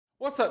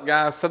What's up,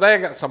 guys? Today I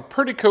got some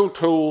pretty cool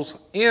tools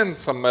in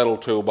some metal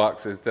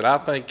toolboxes that I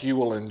think you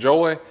will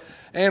enjoy,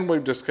 and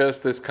we've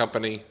discussed this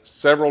company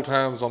several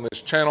times on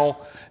this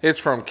channel. It's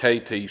from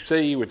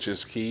KTC, which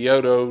is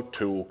Kyoto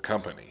Tool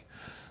Company.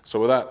 So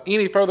without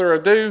any further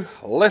ado,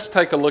 let's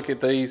take a look at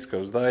these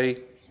because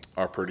they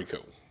are pretty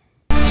cool.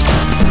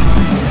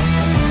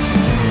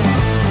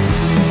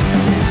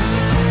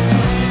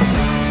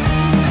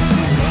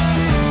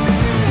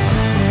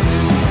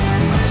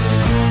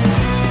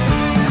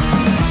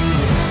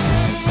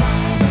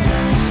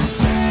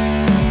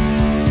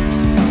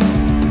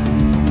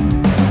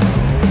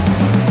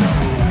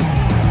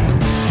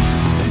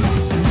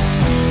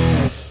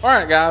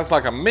 Alright guys,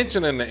 like I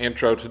mentioned in the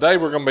intro, today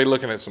we're going to be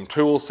looking at some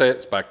tool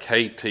sets by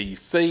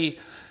KTC.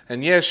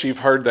 And yes, you've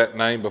heard that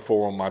name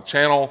before on my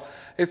channel.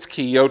 It's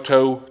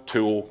Kyoto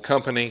Tool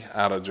Company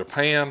out of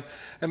Japan,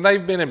 and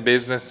they've been in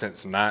business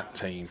since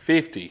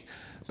 1950.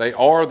 They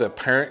are the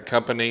parent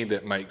company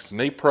that makes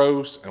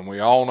Nepros, and we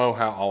all know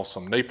how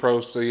awesome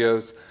Nepros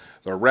is.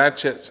 The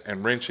ratchets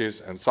and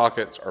wrenches and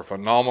sockets are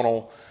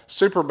phenomenal,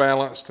 super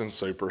balanced and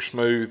super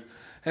smooth.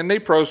 And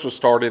Nepros was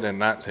started in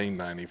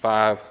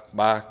 1995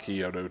 by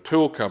Kyoto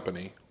Tool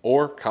Company,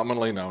 or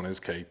commonly known as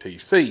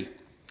KTC.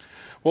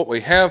 What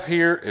we have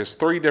here is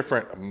three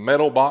different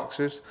metal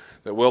boxes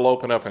that we'll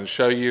open up and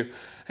show you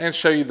the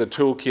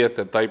toolkit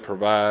that they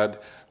provide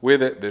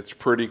with it that's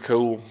pretty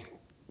cool.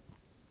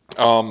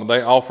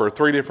 They offer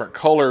three different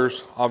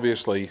colors,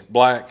 obviously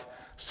black,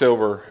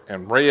 silver,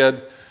 and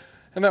red.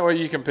 And that way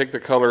you can pick the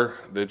color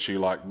that you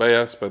like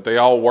best, but they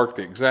all work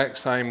the exact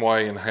same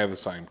way and have the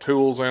same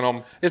tools in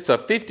them. It's a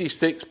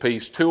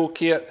 56-piece tool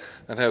kit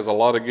that has a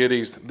lot of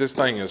goodies. This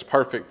thing is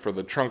perfect for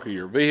the trunk of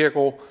your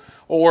vehicle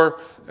or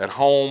at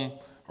home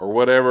or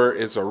whatever.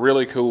 It's a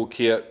really cool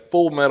kit,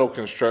 full metal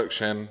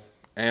construction,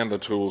 and the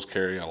tools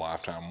carry a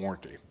lifetime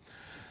warranty.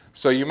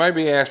 So you may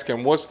be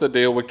asking, what's the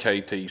deal with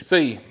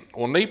KTC?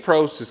 Well,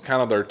 Nepros is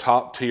kind of their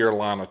top tier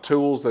line of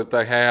tools that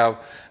they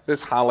have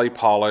that's highly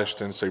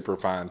polished and super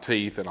fine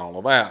teeth and all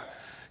of that.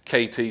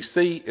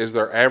 KTC is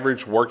their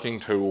average working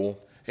tool.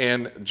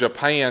 In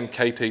Japan,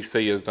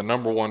 KTC is the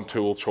 #1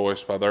 tool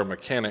choice by their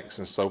mechanics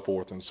and so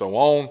forth and so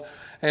on.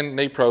 And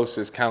Nepros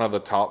is kind of the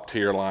top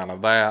tier line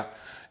of that,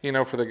 you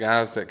know, for the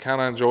guys that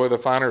kind of enjoy the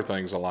finer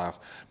things of life.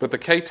 But the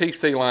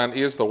KTC line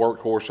is the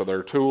workhorse of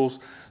their tools.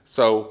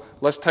 So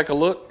let's take a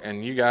look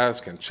and you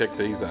guys can check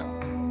these out.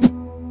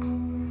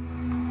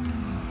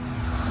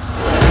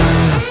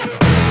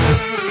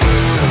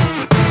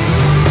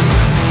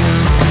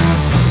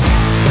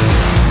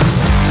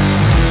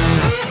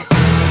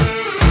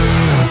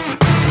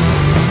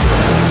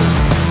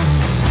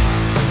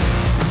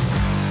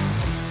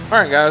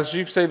 Alright guys,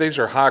 you can see these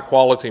are high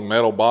quality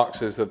metal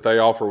boxes that they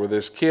offer with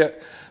this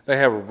kit. They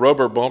have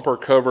rubber bumper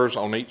covers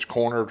on each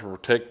corner to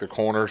protect the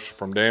corners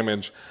from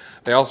damage.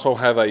 They also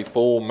have a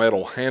full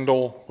metal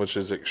handle, which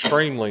is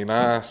extremely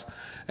nice,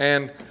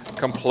 and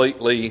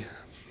completely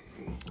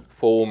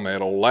full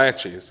metal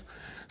latches.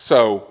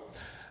 So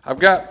I've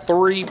got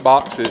three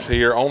boxes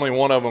here. Only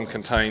one of them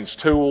contains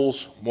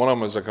tools. One of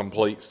them is a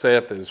complete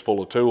set that is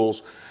full of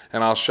tools,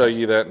 and I'll show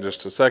you that in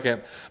just a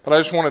second. But I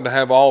just wanted to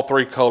have all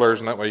three colors,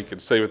 and that way you can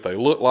see what they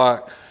look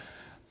like.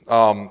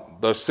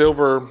 The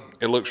silver,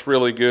 it looks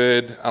really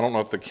good. I don't know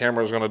if the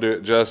camera is going to do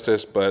it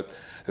justice, but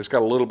it's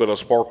got a little bit of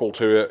sparkle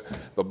to it.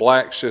 The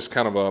black's just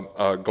kind of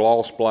a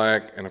gloss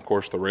black, and of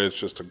course the red's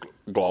just a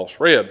gloss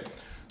red.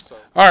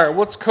 All right,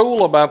 what's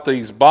cool about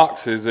these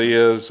boxes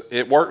is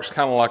it works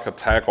kind of like a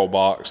tackle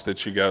box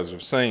that you guys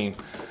have seen.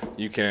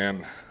 You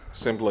can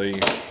simply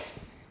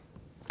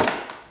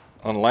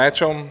unlatch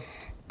them,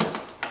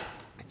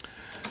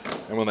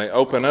 and when they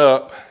open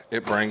up,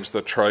 it brings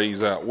the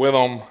trays out with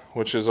them,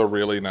 which is a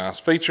really nice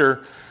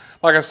feature.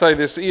 Like I say,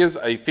 this is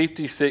a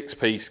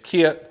 56-piece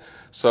kit,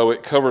 so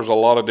it covers a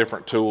lot of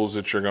different tools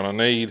that you're going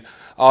to need.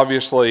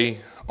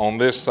 Obviously, on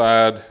this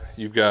side,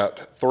 you've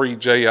got 3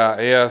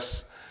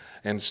 JIS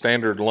and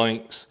standard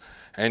links,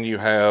 and you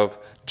have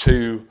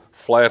 2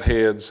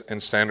 flatheads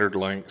and standard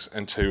links,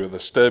 and 2 of the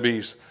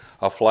stubbies,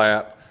 a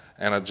flat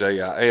and a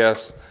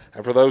JIS.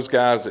 And for those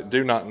guys that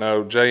do not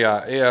know,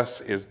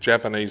 JIS is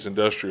Japanese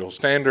Industrial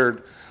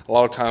Standard. A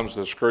lot of times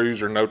the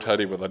screws are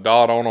no-tutty with a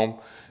dot on them.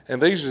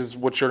 And these is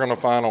what you're going to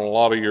find on a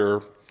lot of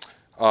your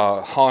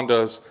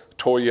Hondas,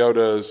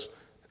 Toyotas,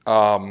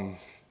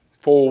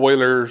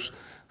 four-wheelers,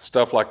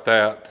 stuff like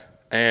that.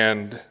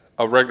 And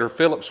a regular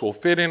Phillips will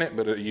fit in it,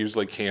 but it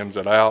usually cams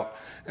it out.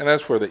 And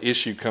that's where the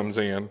issue comes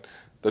in.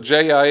 The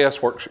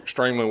JIS works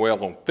extremely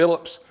well on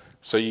Phillips,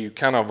 so you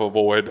kind of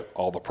avoid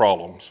all the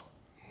problems.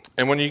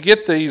 And when you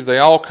get these, they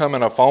all come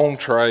in a foam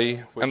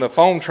tray, and the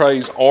foam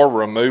trays are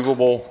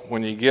removable.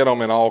 When you get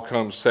them, it all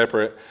comes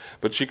separate,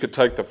 but you could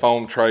take the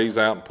foam trays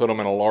out and put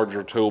them in a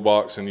larger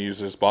toolbox and use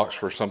this box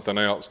for something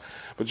else.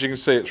 But you can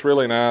see it's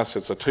really nice.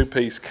 It's a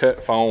 2-piece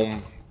cut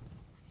foam,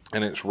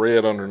 and it's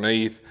red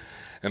underneath,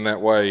 and that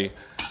way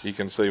you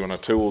can see when a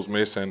tool's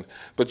missing.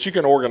 But you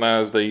can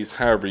organize these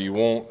however you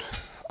want.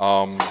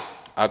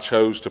 I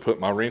chose to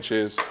put my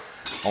wrenches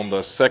on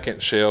the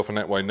second shelf, and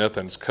that way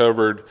nothing's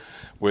covered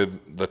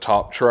with the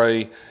top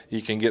tray.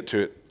 You can get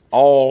to it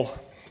all.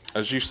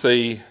 As you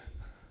see,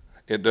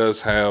 it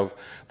does have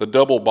the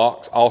double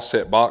box,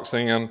 offset box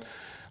end.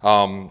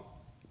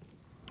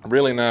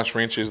 Really nice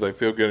wrenches. They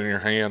feel good in your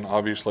hand.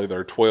 Obviously,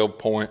 they're 12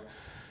 point.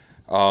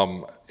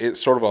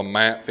 It's sort of a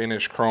matte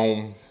finish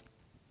chrome.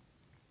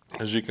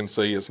 As you can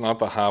see, it's not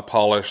the high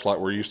polish like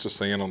we're used to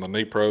seeing on the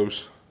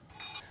Nepros.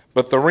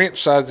 But the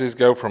wrench sizes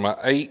go from an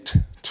 8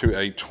 to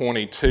a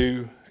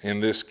 22 in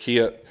this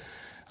kit.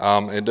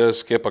 It does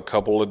skip a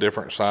couple of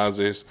different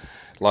sizes.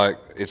 Like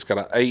it's got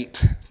an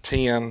 8,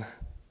 10,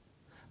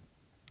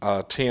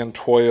 10,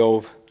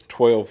 12,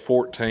 12,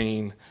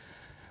 14,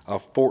 a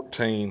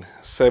 14,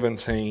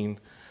 17,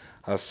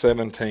 a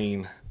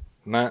 17,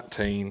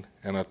 19,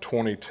 and a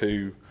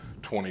 22,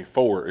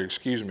 24,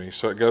 excuse me.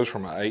 So it goes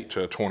from an 8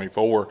 to a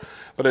 24,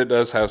 but it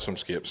does have some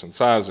skips and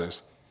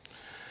sizes.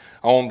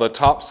 On the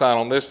top side,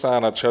 on this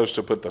side, I chose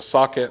to put the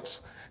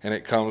sockets, and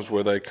it comes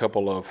with a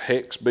couple of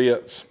hex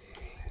bits,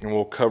 and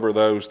we'll cover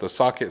those. The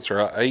sockets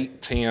are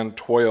 8, 10,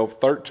 12,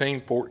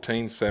 13,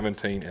 14,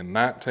 17, and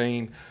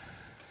 19.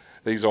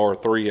 These are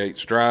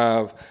 3/8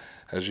 drive.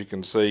 As you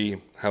can see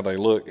how they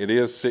look, it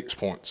is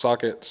 6-point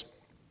sockets.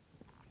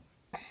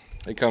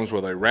 It comes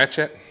with a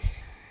ratchet,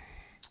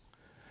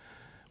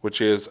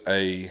 which is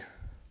a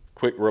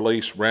quick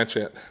release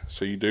ratchet.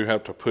 So you do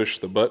have to push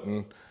the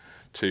button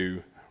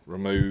to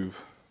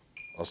remove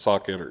a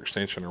socket or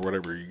extension or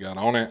whatever you got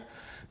on it.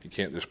 You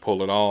can't just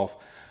pull it off,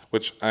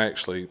 which I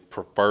actually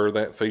prefer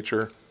that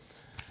feature.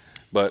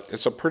 But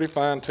it's a pretty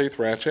fine tooth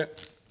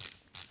ratchet.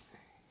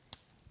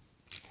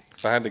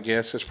 If I had to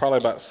guess, it's probably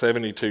about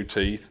 72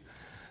 teeth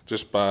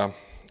just by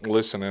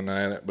listening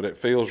at it, but it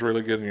feels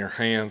really good in your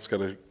hands.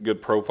 Got a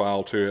good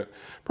profile to it.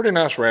 Pretty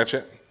nice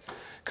ratchet.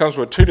 Comes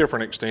with 2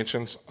 different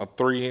extensions, a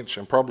 3-inch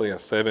and probably a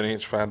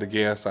 7-inch if I had to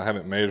guess. I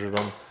haven't measured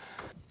them.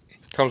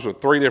 Comes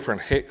with 3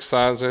 different hex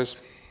sizes.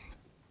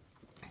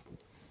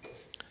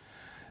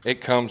 It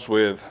comes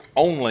with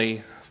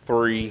only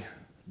 3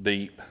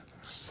 deep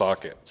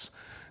sockets,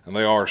 and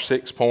they are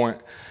 6-point.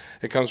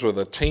 It comes with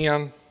a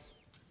 10,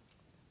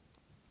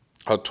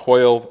 a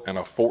 12, and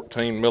a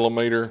 14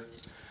 millimeter,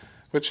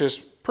 which is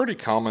pretty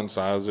common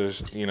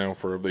sizes, you know,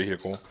 for a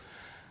vehicle.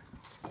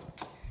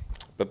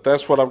 But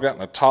that's what I've got in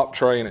the top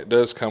tray, and it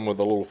does come with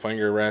a little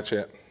finger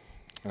ratchet,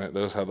 and it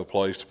does have the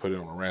place to put it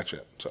on a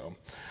ratchet. So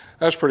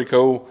that's pretty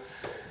cool.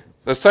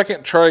 The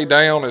second tray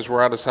down is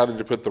where I decided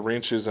to put the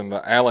wrenches and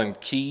the Allen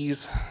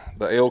keys,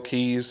 the L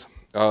keys.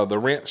 The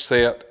wrench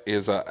set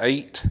is a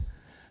 8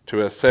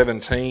 to a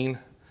 17.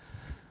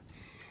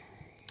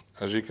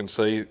 As you can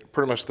see,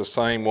 pretty much the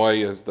same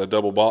way as the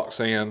double box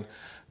end.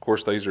 Of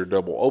course, these are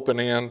double open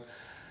end.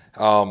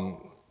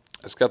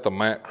 It's got the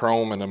matte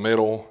chrome in the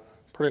middle.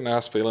 Pretty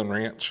nice feeling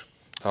wrench.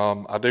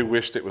 I do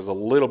wish it was a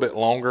little bit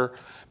longer,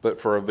 but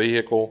for a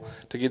vehicle,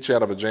 to get you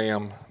out of a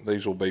jam,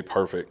 these will be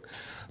perfect.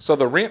 So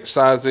the wrench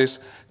sizes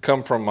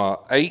come from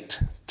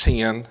 8,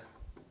 10,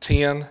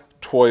 10,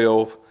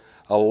 12,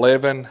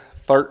 11,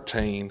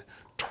 13,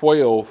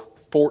 12,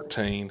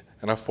 14,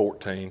 and a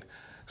 14,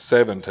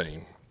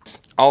 17.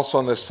 Also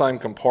in this same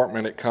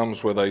compartment, it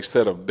comes with a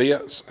set of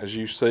bits. As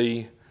you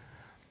see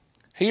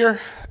here,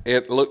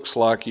 it looks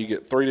like you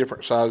get 3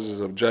 different sizes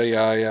of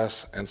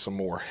JIS and some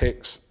more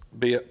hex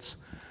bits.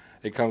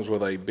 It comes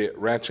with a bit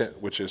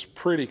ratchet, which is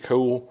pretty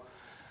cool.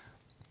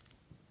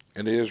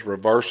 It is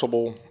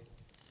reversible.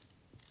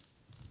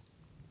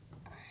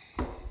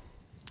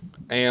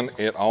 And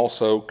it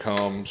also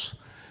comes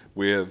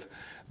with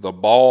the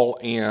ball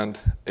end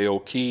L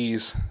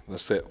keys. The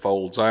set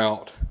folds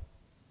out.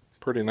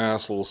 Pretty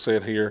nice little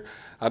set here.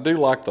 I do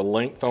like the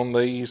length on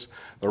these.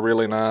 They're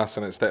really nice,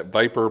 and it's that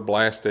vapor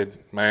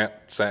blasted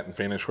matte satin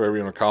finish, whatever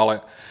you want to call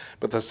it.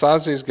 But the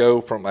sizes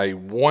go from a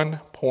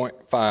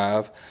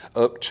 1.5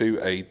 up to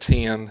a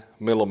 10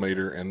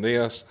 millimeter in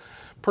this.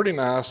 Pretty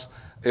nice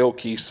L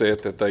key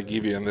set that they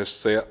give you in this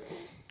set.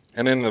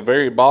 And in the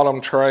very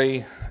bottom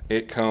tray,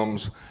 it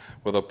comes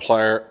with a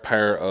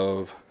pair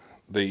of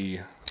the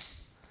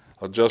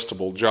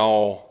adjustable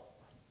jaw.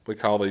 We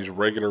call these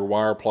regular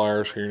wire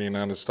pliers here in the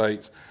United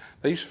States.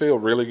 These feel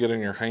really good in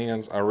your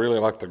hands. I really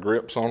like the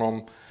grips on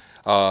them.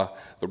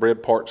 The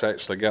red part's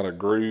actually got a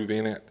groove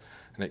in it,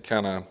 and it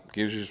kind of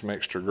gives you some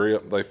extra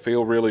grip. They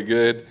feel really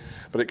good,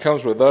 but it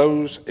comes with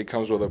those. It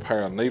comes with a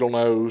pair of needle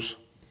nose,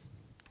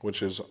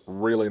 which is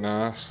really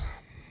nice.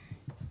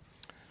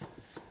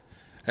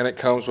 And it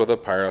comes with a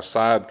pair of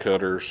side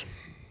cutters.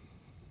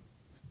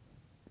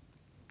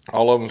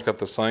 All of them's got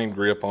the same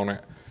grip on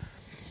it.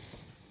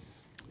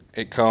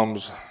 It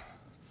comes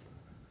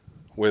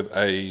with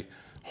a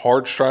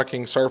hard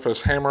striking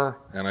surface hammer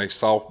and a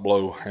soft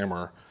blow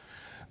hammer.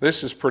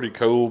 This is pretty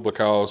cool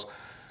because,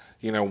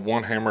 you know,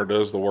 one hammer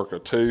does the work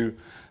of 2.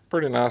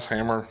 Pretty nice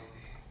hammer.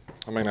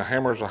 I mean, a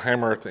hammer's a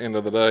hammer at the end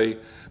of the day,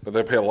 but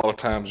there'll be a lot of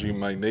times you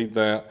may need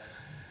that.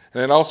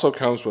 And it also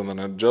comes with an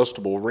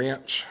adjustable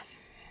wrench,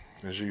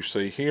 as you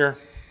see here,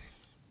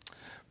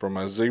 from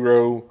a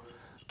 0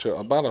 to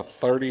about a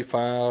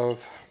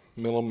 35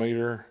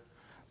 millimeter.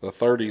 The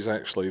 30 is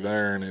actually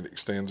there, and it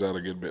extends out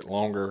a good bit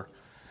longer.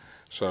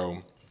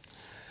 So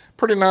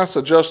pretty nice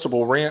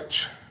adjustable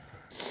wrench.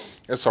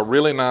 It's a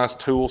really nice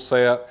tool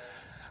set.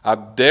 I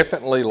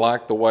definitely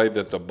like the way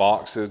that the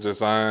box is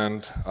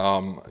designed.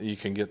 You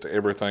can get to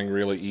everything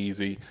really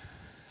easy.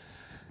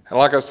 And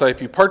like I say,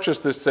 if you purchase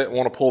this set and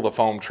want to pull the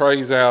foam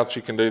trays out,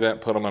 you can do that,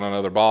 put them in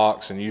another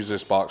box and use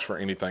this box for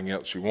anything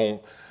else you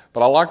want.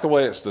 But I like the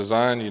way it's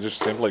designed. You just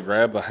simply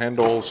grab the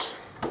handles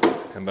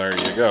and there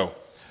you go.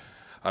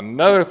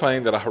 Another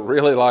thing that I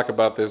really like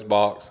about this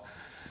box,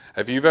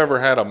 if you've ever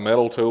had a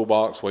metal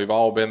toolbox, we've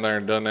all been there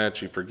and done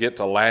that. You forget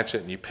to latch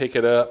it and you pick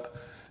it up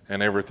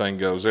and everything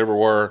goes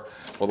everywhere.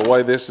 Well, the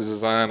way this is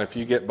designed, if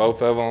you get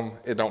both of them,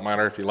 it don't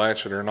matter if you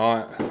latch it or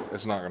not,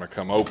 it's not going to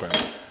come open.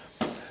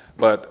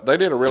 But they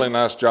did a really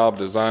nice job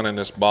designing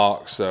this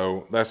box,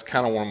 so that's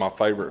kind of one of my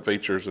favorite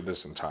features of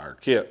this entire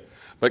kit.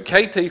 But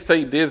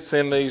KTC did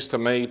send these to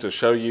me to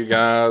show you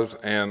guys,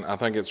 and I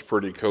think it's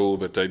pretty cool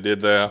that they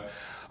did that.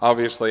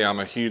 Obviously,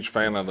 I'm a huge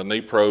fan of the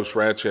Nepros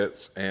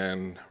ratchets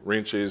and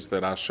wrenches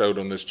that I showed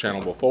on this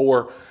channel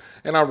before,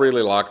 and I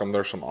really like them.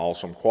 They're some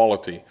awesome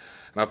quality.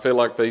 And I feel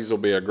like these will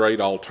be a great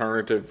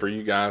alternative for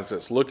you guys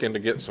that's looking to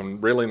get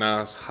some really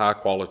nice,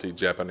 high-quality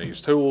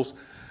Japanese tools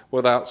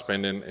without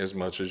spending as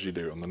much as you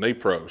do on the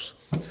Nepros.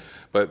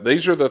 But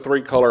these are the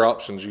 3 color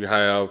options you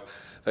have.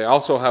 They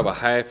also have a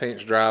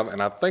 1/2-inch drive,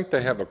 and I think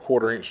they have a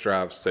 1/4-inch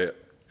drive set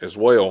as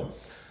well.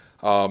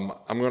 I'm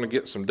going to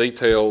get some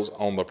details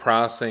on the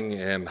pricing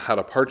and how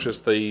to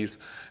purchase these,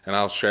 and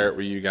I'll share it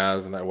with you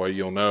guys, and that way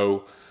you'll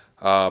know.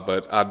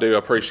 But I do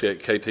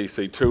appreciate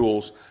KTC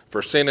Tools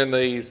for sending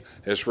these.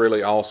 It's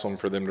really awesome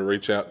for them to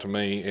reach out to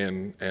me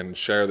and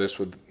share this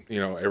with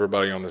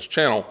everybody on this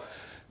channel.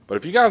 But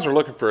if you guys are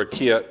looking for a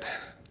kit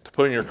to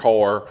put in your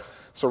car,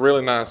 it's a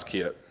really nice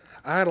kit.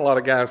 I had a lot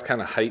of guys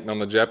kind of hating on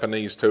the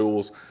Japanese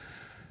tools.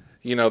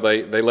 You know,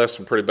 they left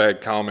some pretty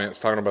bad comments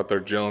talking about their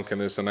junk and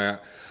this and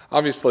that.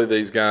 Obviously,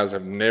 these guys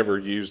have never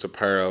used a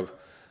pair of,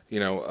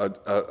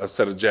 a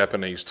set of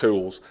Japanese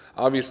tools.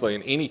 Obviously,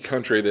 in any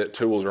country that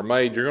tools are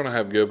made, you're going to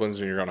have good ones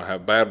and you're going to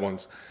have bad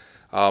ones.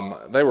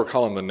 They were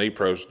calling the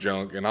Nepros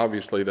junk, and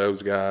obviously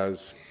those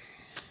guys,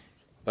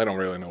 they don't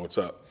really know what's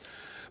up.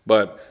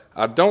 But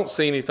I don't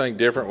see anything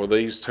different with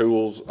these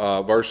tools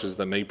versus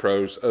the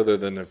Nepros other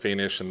than the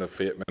finish and the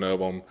fitment of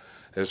them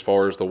as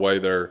far as the way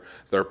they're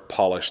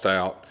polished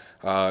out.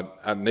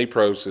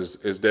 Nepros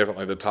is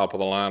definitely the top of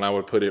the line. I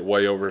would put it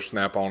way over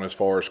Snap-on as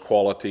far as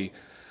quality,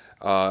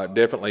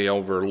 definitely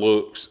over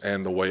looks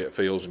and the way it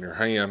feels in your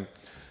hand.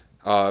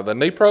 The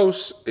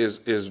Nepros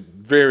is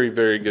very,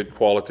 very good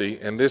quality,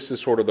 and this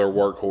is sort of their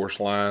workhorse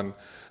line,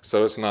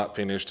 so it's not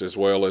finished as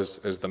well as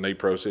the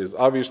Nepros is.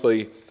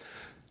 Obviously,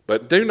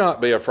 but do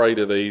not be afraid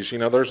of these. You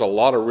know, there's a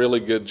lot of really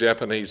good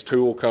Japanese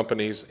tool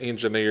companies,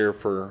 Engineer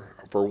for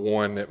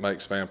one that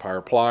makes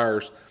vampire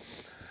pliers.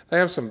 They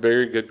have some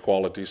very good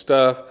quality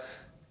stuff.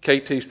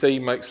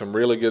 KTC makes some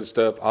really good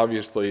stuff,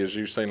 obviously, as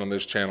you've seen on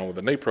this channel with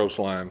the Nepros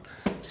line.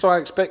 So I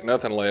expect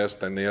nothing less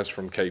than this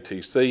from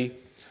KTC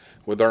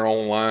with their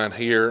own line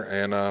here.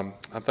 And I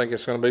think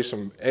it's going to be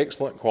some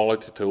excellent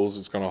quality tools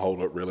that's going to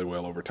hold up really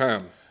well over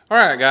time. All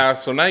right,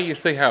 guys, so now you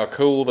see how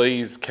cool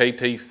these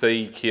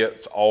KTC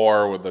kits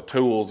are with the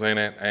tools in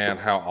it and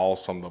how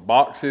awesome the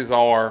boxes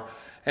are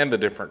and the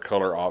different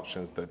color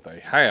options that they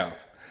have.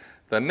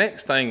 The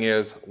next thing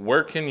is,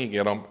 where can you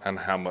get them and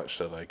how much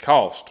do they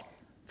cost?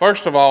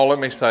 First of all, let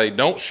me say,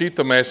 don't shoot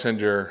the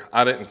messenger.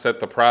 I didn't set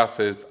the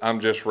prices.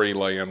 I'm just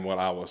relaying what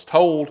I was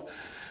told.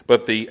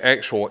 But the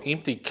actual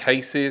empty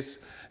cases,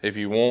 if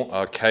you want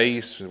a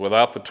case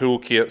without the tool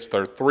kits,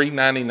 they're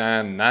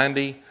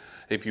 $399.90.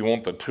 If you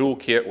want the tool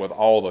kit with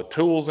all the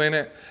tools in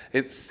it,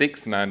 it's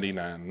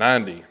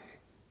 $699.90.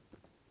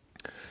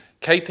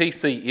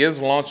 KTC is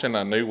launching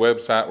a new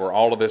website where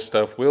all of this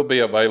stuff will be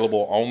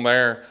available on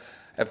there.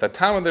 At the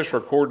time of this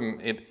recording,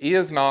 it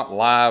is not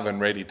live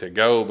and ready to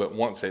go, but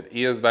once it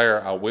is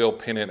there, I will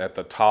pin it at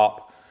the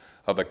top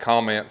of the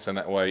comments, and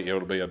that way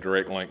it'll be a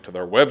direct link to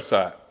their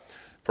website.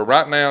 For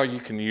right now, you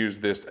can use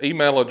this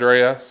email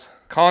address,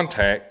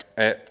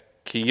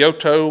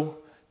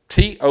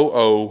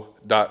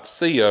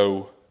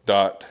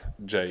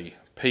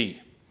 contact@kyototoo.co.jp.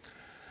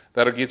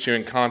 That'll get you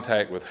in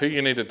contact with who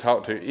you need to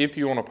talk to if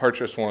you want to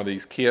purchase one of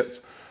these kits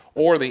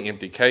or the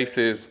empty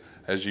cases,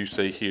 as you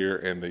see here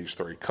in these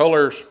 3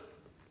 colors.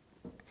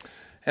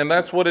 And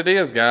that's what it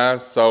is,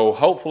 guys. So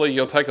hopefully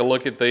you'll take a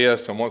look at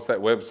this, and once that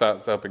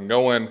website's up and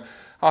going,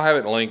 I'll have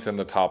it linked in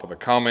the top of the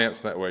comments.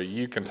 That way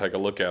you can take a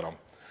look at them.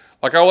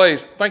 Like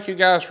always, thank you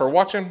guys for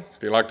watching.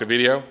 If you liked the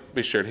video,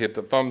 be sure to hit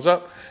the thumbs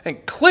up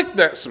and click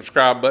that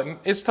subscribe button.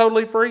 It's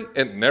totally free.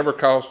 It never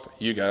costs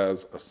you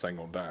guys a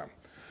single dime.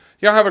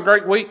 Y'all have a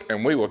great week,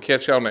 and we will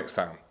catch y'all next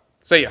time.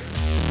 See ya.